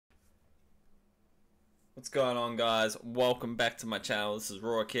What's going on, guys? Welcome back to my channel. This is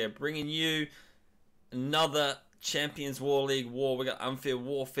Rourke here, bringing you another Champions War League war. We got Unfair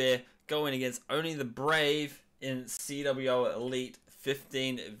Warfare going against only the brave in CWL Elite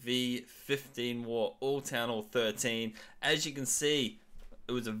 15v15 War, All TH13. As you can see,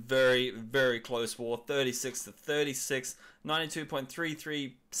 it was a very close war, 36 to 36,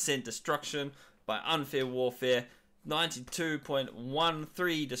 92.33% destruction by Unfair Warfare.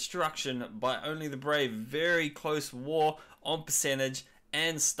 92.13 destruction by only the brave. Very close war on percentage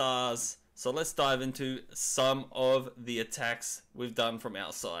and stars. So let's dive into some of the attacks we've done from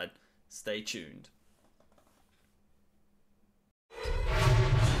outside. Stay tuned.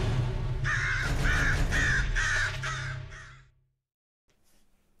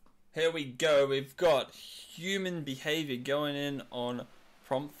 Here we go. We've got human behavior going in on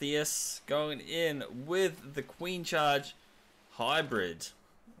Prometheus, going in with the Queen Charge hybrid.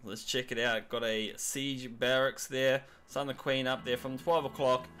 Let's check it out. Got a siege barracks there. Sun the Queen up there from 12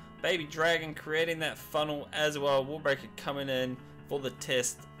 o'clock. Baby Dragon creating that funnel as well. Wallbreaker coming in for the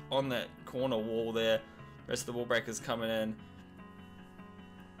test on that corner wall there. Rest of the wall breakers coming in.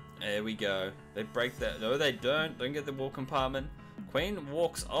 There we go. They break that. No, they don't. Don't get the wall compartment. Queen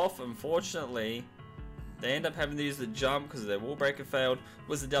walks off, unfortunately. They end up having to use the jump because their wall breaker failed.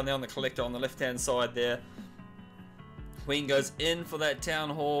 Wizard down there on the collector on the left hand side there. Queen goes in for that town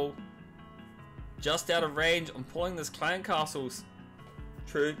hall. Just out of range. I'm pulling this clan castle's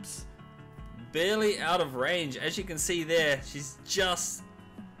troops. Barely out of range. As you can see there, she's just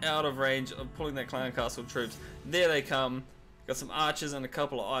out of range of pulling that clan castle troops. There they come. Got some archers and a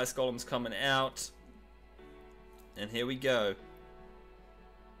couple of ice golems coming out. And here we go.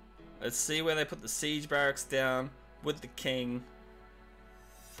 Let's see where they put the siege barracks down with the king.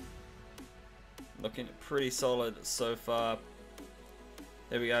 Looking pretty solid so far.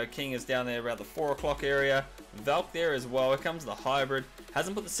 There we go. King is down there about the 4 o'clock area. Valk there as well. Here comes the hybrid.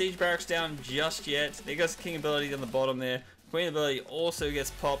 Hasn't put the siege barracks down just yet. There goes the king ability down the bottom there. Queen ability also gets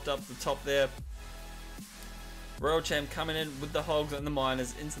popped up the top there. Royal Champ coming in with the hogs and the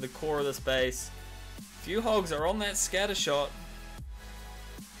miners into the core of this base. Few hogs are on that scatter shot.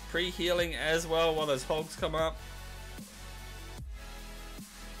 Pre-healing as well while those hogs come up.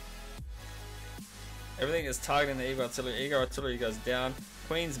 Everything is targeting the Eagle Artillery. Eagle Artillery goes down.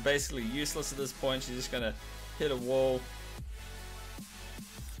 Queen's basically useless at this point. She's just going to hit a wall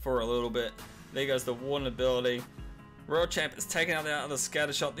for a little bit. There goes the Warden ability. Royal Champ is taken out of the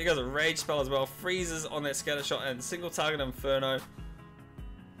scatter shot. There goes a rage spell as well. Freezes on that scatter shot and single target Inferno.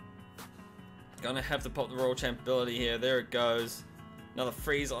 Gonna have to pop the Royal Champ ability here. There it goes. Another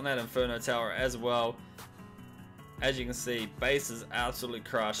freeze on that Inferno tower as well. As you can see, base is absolutely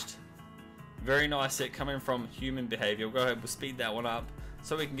crushed. Very nice hit coming from human behavior. We'll go ahead and speed that one up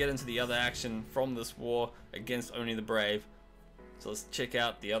so we can get into the other action from this war against only the brave. So let's check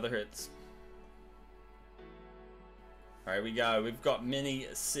out the other hits. Alright, we go. We've got Mini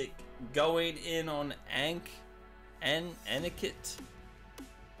Sick going in on Ankh and Aniket.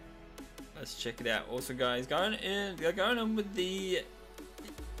 Let's check it out. Also, guys, they're going in with the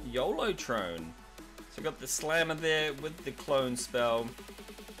Yolotron. So we got the Slammer there with the clone spell.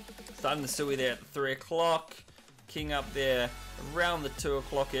 Starting the Sui there at 3 o'clock. King up there around the 2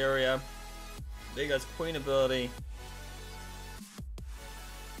 o'clock area. There goes Queen ability.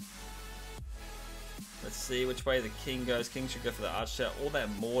 Let's see which way the King goes. King should go for the Archer or that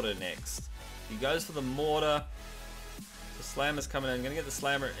Mortar next. He goes for the Mortar. The Slammer's coming in. I'm going to get the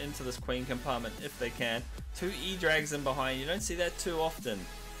Slammer into this Queen compartment if they can. 2 E-Drags in behind. You don't see that too often.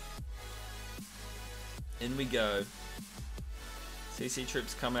 In we go. CC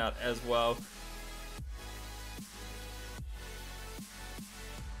troops come out as well.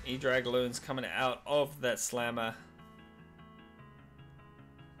 E-Drag loons coming out of that Slammer.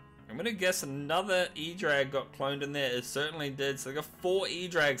 I'm going to guess another E-Drag got cloned in there. It certainly did. So they got 4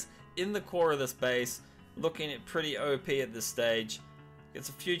 E-Drags in the core of this base. Looking at pretty OP at this stage. Gets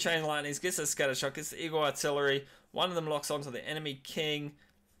a few chain lightnings, gets a scatter shot, gets the Eagle Artillery. One of them locks onto the enemy King.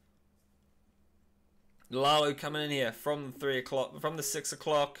 Lalo coming in here from the 3 o'clock, from the 6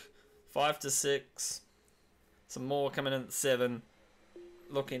 o'clock, 5 to 6. Some more coming in at 7.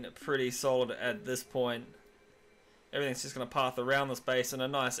 Looking pretty solid at this point. Everything's just going to path around this base in a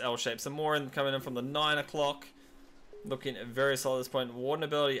nice L shape. Some more coming in from the 9 o'clock. Looking very solid at this point. Warden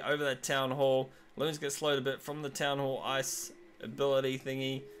ability over that Town Hall. Loons get slowed a bit from the Town Hall ice ability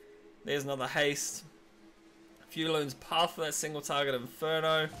thingy. There's another haste. A few loons path for that single target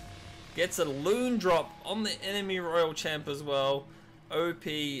Inferno. Gets a loon drop on the enemy Royal Champ as well. OP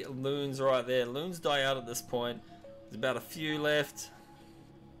loons right there. Loons die out at this point. There's about a few left.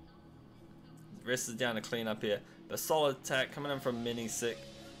 rest is down to clean up here. But solid attack coming in from Mini Sick.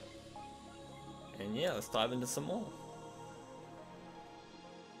 And yeah, let's dive into some more.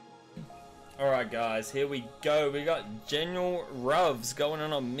 Alright guys, here we go. We got General Ruvs going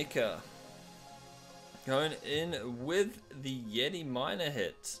on Mika. Going in with the Yeti miner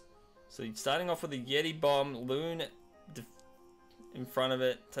hit. So starting off with the Yeti bomb, Loon in front of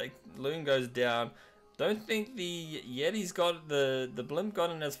it. Loon goes down. Don't think the Yeti's got the blimp got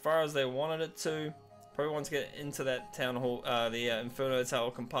in as far as they wanted it to. Probably wants to get into that town hall, the Inferno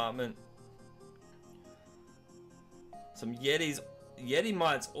Tower compartment. Some Yeti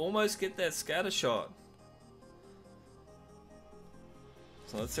mites almost get that scatter shot.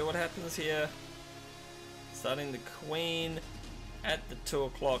 So let's see what happens here. Starting the Queen at the 2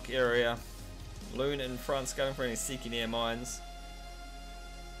 o'clock area. Loon in front, scouting for any seeking air mines.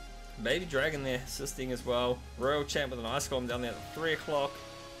 Baby Dragon there assisting as well. Royal Champ with an ice golem down there at 3 o'clock.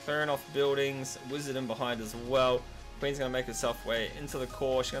 Clearing off buildings. Wizard in behind as well. Queen's going to make herself way into the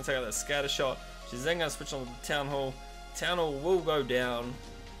core. She's going to take out that scatter shot. She's then going to switch on to the Town Hall. Town Hall will go down.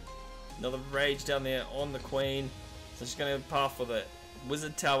 Another rage down there on the Queen. So she's going to path for the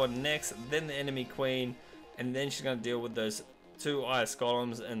Wizard Tower next. Then the enemy Queen. And then she's going to deal with those 2 ice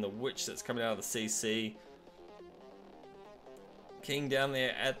golems and the witch that's coming out of the CC. King down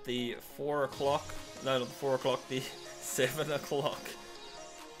there at the 4 o'clock. No, not the 4 o'clock, the 7 o'clock.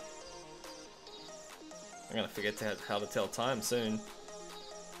 I'm going to forget how to tell time soon.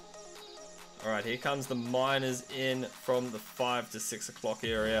 Alright, here comes the miners in from the 5 to 6 o'clock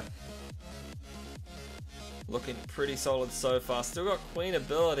area. Looking pretty solid so far. Still got Queen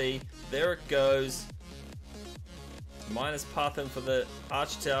ability. There it goes. Minus pathing for the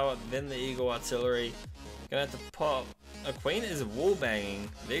Arch Tower, then the Eagle Artillery. Gonna have to pop. A Queen is wall banging.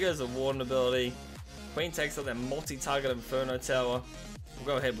 There goes the Warden ability. Queen takes out that multi-target Inferno Tower. We'll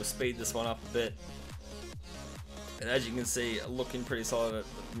go ahead, we'll speed this one up a bit. And as you can see, looking pretty solid at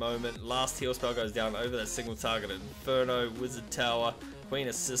the moment. Last heal spell goes down over that single target Inferno Wizard Tower. Queen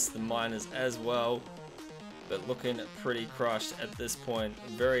assists the miners as well. But looking pretty crushed at this point.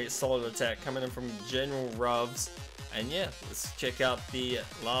 Very solid attack coming in from General Ruvs. And yeah, let's check out the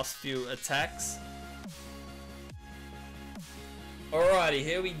last few attacks. Alrighty,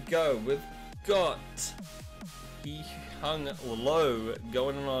 here we go. We've got He Hung Low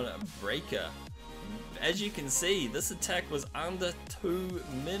going on Breaker. As you can see, this attack was under 2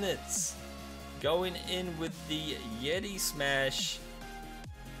 minutes. Going in with the Yeti Smash,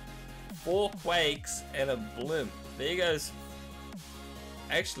 4 Quakes, and a Blimp. There goes,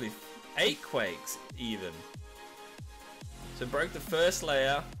 actually 8 Quakes even. So broke the first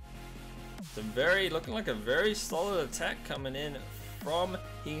layer. So looking like a very solid attack coming in from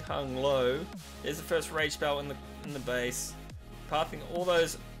He Hung Low. There's the first rage spell in the base, pathing all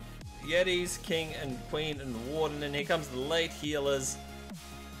those Yetis, King and Queen and Warden, and here comes the late healers.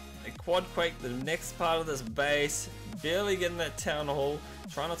 A quad quake the next part of this base, barely getting that Town Hall,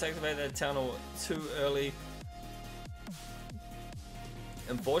 trying not to activate that Town Hall too early.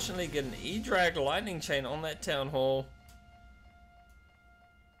 Unfortunately, get an E-Drag lightning chain on that Town Hall.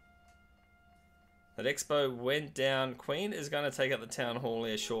 That Expo went down. Queen is going to take out the Town Hall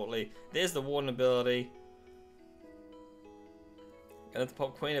here shortly. There's the Warden ability. Gonna have to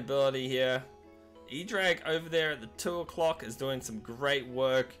pop Queen ability here. E-Drag over there at the 2 o'clock is doing some great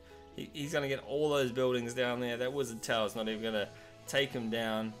work. He's going to get all those buildings down there. That Wizard Tower is not even going to take him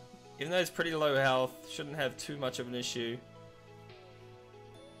down. Even though he's pretty low health, shouldn't have too much of an issue.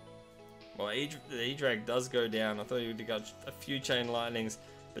 Well, the E-Drag does go down. I thought he would have got a few chain lightnings,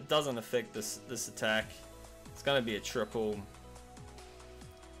 but doesn't affect this attack. It's going to be a triple.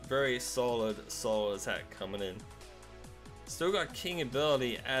 Very solid attack coming in. Still got King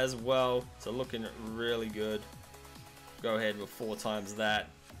ability as well, so looking really good. Go ahead with 4 times that.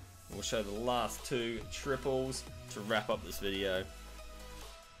 We'll show the last 2 triples to wrap up this video.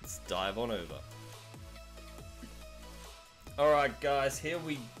 Let's dive on over. Alright guys, here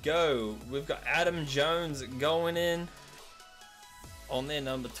we go. We've got Adam Jones going in on their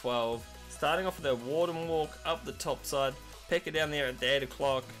number 12. Starting off with their Warden Walk up the top side. Pecker down there at the 8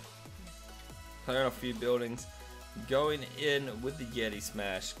 o'clock. Clearing off a few buildings. Going in with the Yeti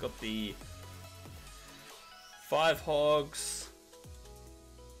Smash. Got the 5 Hogs.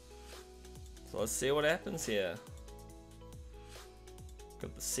 So let's see what happens here.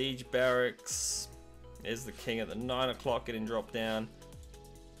 Got the Siege Barracks. There's the King at the 9 o'clock getting dropped down.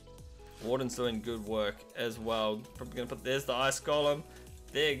 Warden's doing good work as well. Probably gonna put, there's the Ice Golem.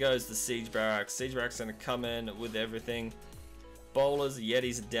 There goes the Siege Barracks. Siege Barracks gonna come in with everything. Bowlers,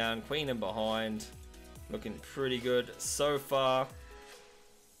 Yetis are down. Queen in behind. Looking pretty good so far.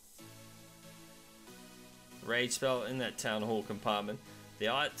 rage spell in that town hall compartment.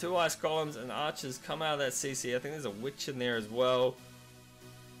 The two ice golems and archers come out of that CC. I think there's a witch in there as well.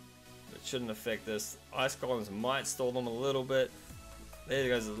 It shouldn't affect this. Ice golems might stall them a little bit. There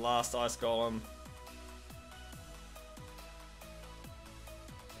goes the last ice golem.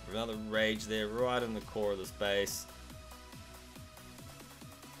 Another rage there right in the core of this base.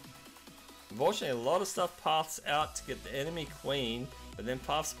 Unfortunately, a lot of stuff paths out to get the enemy queen, but then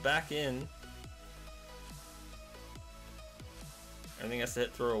paths back in. Everything has to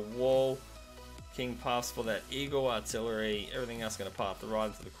hit through a wall. King paths for that eagle artillery. Everything else going to path right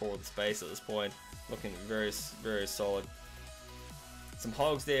into the core of the space at this point. Looking very, very solid. Some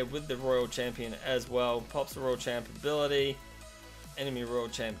hogs there with the royal champion as well. Pops the royal champ ability. Enemy royal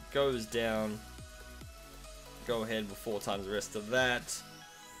champ goes down. Go ahead with 4 times the rest of that.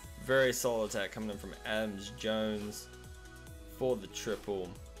 Very solid attack coming in from Adams Jones for the triple.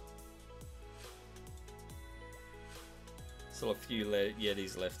 Still a few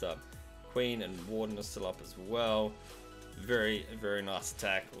Yetis left up. Queen and Warden are still up as well. Very, very nice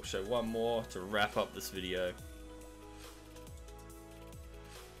attack. We'll show one more to wrap up this video.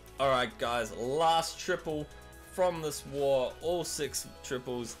 Alright guys, last triple from this war. All 6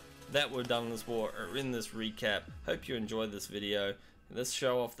 triples that were done in this war are in this recap. Hope you enjoyed this video. Let's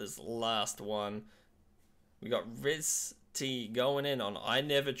show off this last one. We got Riz T going in on I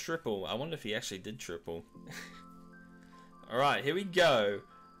Never Triple. I wonder if he actually did triple. Alright, here we go.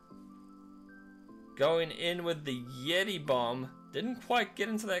 Going in with the Yeti bomb. Didn't quite get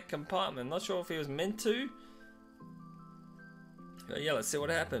into that compartment. Not sure if he was meant to. But yeah, let's see what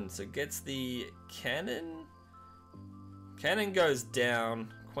happens. So gets the cannon. Cannon goes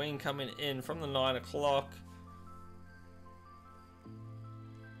down. Queen coming in from the 9 o'clock.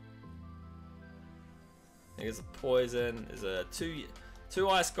 There's a poison. There's a two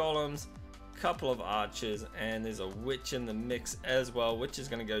ice golems, couple of archers, and there's a witch in the mix as well. Witch is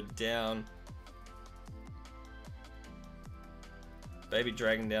going to go down. Baby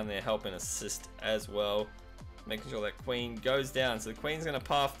dragon down there helping assist as well, making sure that queen goes down. So the queen's going to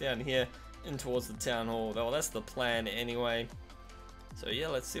path down here in towards the town hall. Well, that's the plan anyway. So yeah,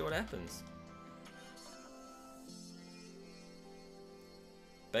 let's see what happens.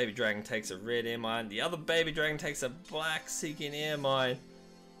 Baby dragon takes a red air mine. The other baby dragon takes a black seeking air mine.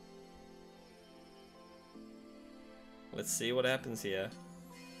 Let's see what happens here.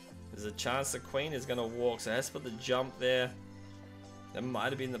 There's a chance the queen is going to walk, so it has to put the jump there. That might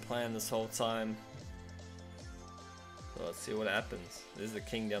have been the plan this whole time. So let's see what happens. There's the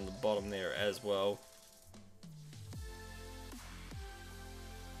king down the bottom there as well.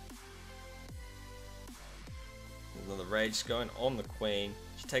 There's another rage going on the queen.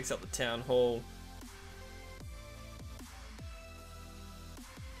 She takes up the town hall.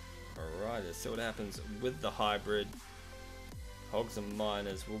 Alright, let's see what happens with the hybrid. Hogs and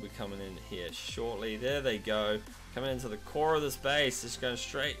miners will be coming in here shortly. There they go. Coming into the core of this base. Just going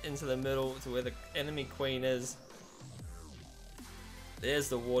straight into the middle to where the enemy queen is. There's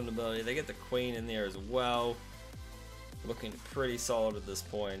the warden ability. They get the queen in there as well. Looking pretty solid at this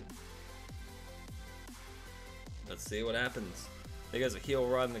point. Let's see what happens. There goes a heal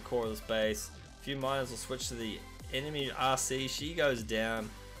right in the core of this base. A few miners will switch to the enemy RC. She goes down.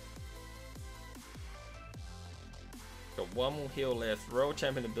 Got one more heal left. Royal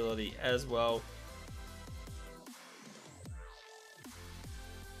champion ability as well.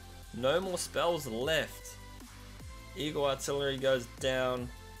 No more spells left. Eagle artillery goes down.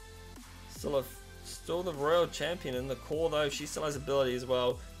 Still the royal champion in the core though. She still has ability as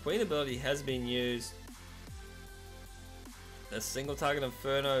well. Queen ability has been used. The single target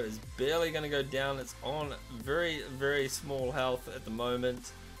Inferno is barely going to go down. It's on very, very small health at the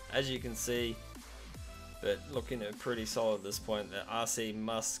moment, as you can see. But looking at pretty solid at this point. The RC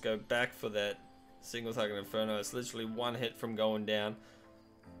must go back for that single target Inferno. It's literally one hit from going down.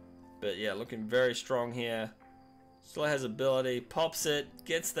 But yeah, looking very strong here. Still has ability. Pops it.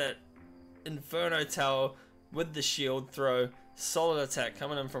 Gets that Inferno tower with the shield throw. Solid attack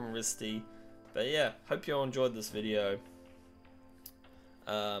coming in from Risty. But yeah, hope you all enjoyed this video.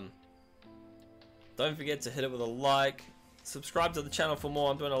 Don't forget to hit it with a like. Subscribe to the channel for more.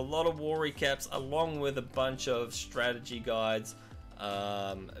 I'm doing a lot of war recaps along with a bunch of strategy guides,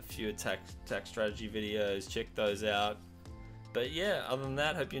 a few attack strategy videos. Check those out. But yeah, other than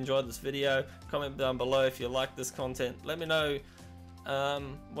that, hope you enjoyed this video. Comment down below if you like this content. Let me know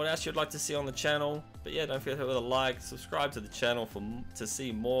what else you'd like to see on the channel. But yeah, don't forget to hit with a like. Subscribe to the channel to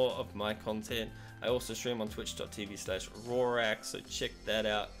see more of my content. I also stream on twitch.tv/Rorax, so check that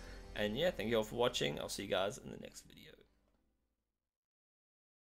out. And yeah, thank you all for watching. I'll see you guys in the next video.